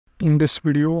In this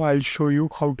video, I'll show you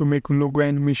how to make a logo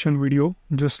animation video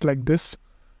just like this.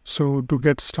 So to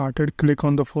get started, click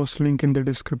on the first link in the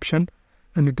description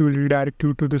and it will redirect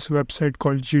you to this website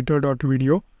called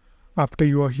jitter.video. After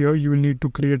you are here, you will need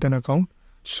to create an account.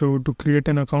 So to create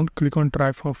an account, click on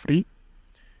try for free.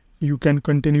 You can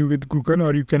continue with Google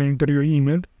or you can enter your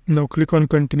email. Now click on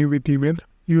continue with email.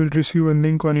 You will receive a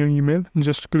link on your email.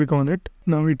 Just click on it.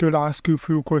 Now it will ask you a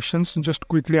few questions. Just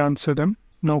quickly answer them.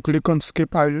 Now click on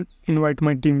skip. I will invite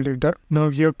my team leader. Now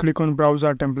here click on browse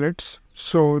our templates.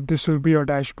 So this will be your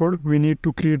dashboard. We need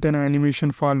to create an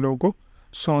animation for our logo.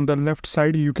 So on the left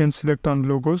side you can select on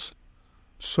logos.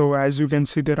 So as you can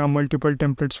see, there are multiple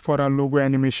templates for our logo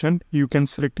animation. You can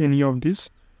select any of these.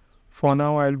 For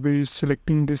now I'll be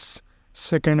selecting this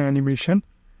second animation.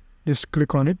 Just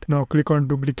click on it. Now click on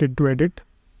duplicate to edit.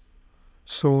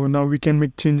 So now we can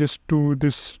make changes to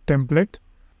this template.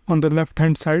 On the left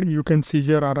hand side you can see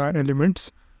here are our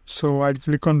elements. So I'll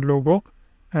click on logo,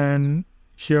 and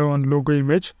here on logo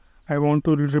image I want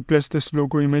to replace this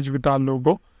logo image with our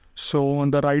logo. So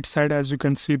on the right side, as you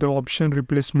can see the option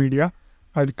replace media,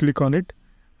 I'll click on it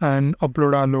and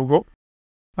upload our logo.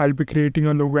 I'll be creating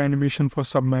a logo animation for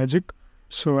Submagic.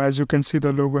 So as you can see,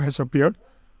 the logo has appeared.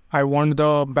 I want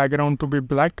the background to be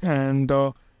black and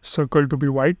the circle to be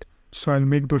white. So I'll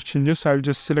make those changes. I'll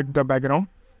just select the background,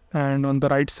 and on the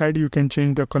right side you can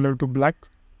change the color to black.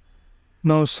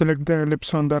 Now select the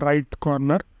ellipse on the right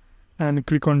corner and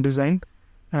click on design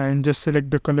and just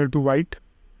select the color to white.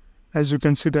 As you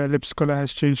can see, the ellipse color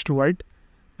has changed to white.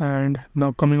 And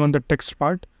now coming on the text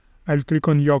part, I'll click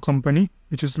on your company,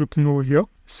 which is looking over here.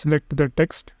 Select the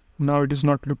text. Now it is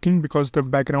not looking because the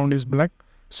background is black.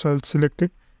 So I'll select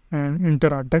it and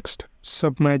enter our text,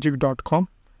 submagic.com,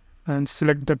 and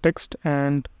select the text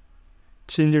and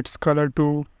change its color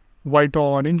to white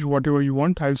or orange, whatever you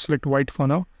want. I'll select white for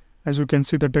now. As you can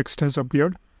see, the text has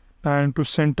appeared. And to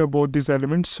center both these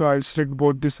elements, so I'll select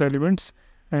both these elements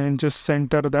and just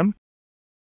center them.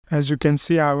 As you can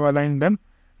see, I've aligned them,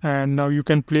 and now you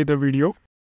can play the video.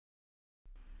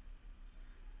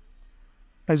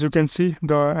 As you can see,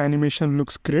 the animation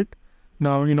looks great.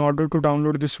 Now in order to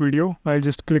download this video, I'll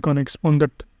just click on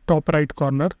the top right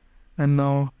corner, and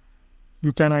now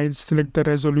I'll select the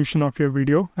resolution of your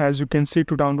video. As you can see,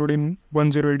 to download in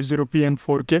 1080p and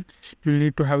 4K, you'll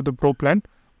need to have the Pro plan,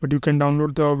 but you can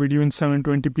download the video in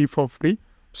 720p for free.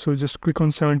 So just click on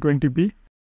 720p.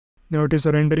 Now it is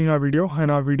rendering our video and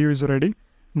our video is ready.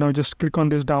 Now just click on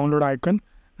this download icon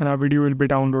and our video will be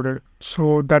downloaded.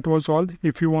 So that was all.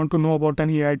 If you want to know about an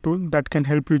AI tool that can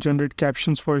help you generate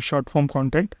captions for your short form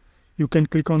content, you can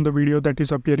click on the video that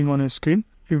is appearing on your screen.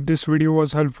 If this video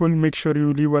was helpful, make sure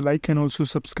you leave a like and also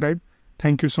subscribe.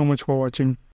 Thank you so much for watching.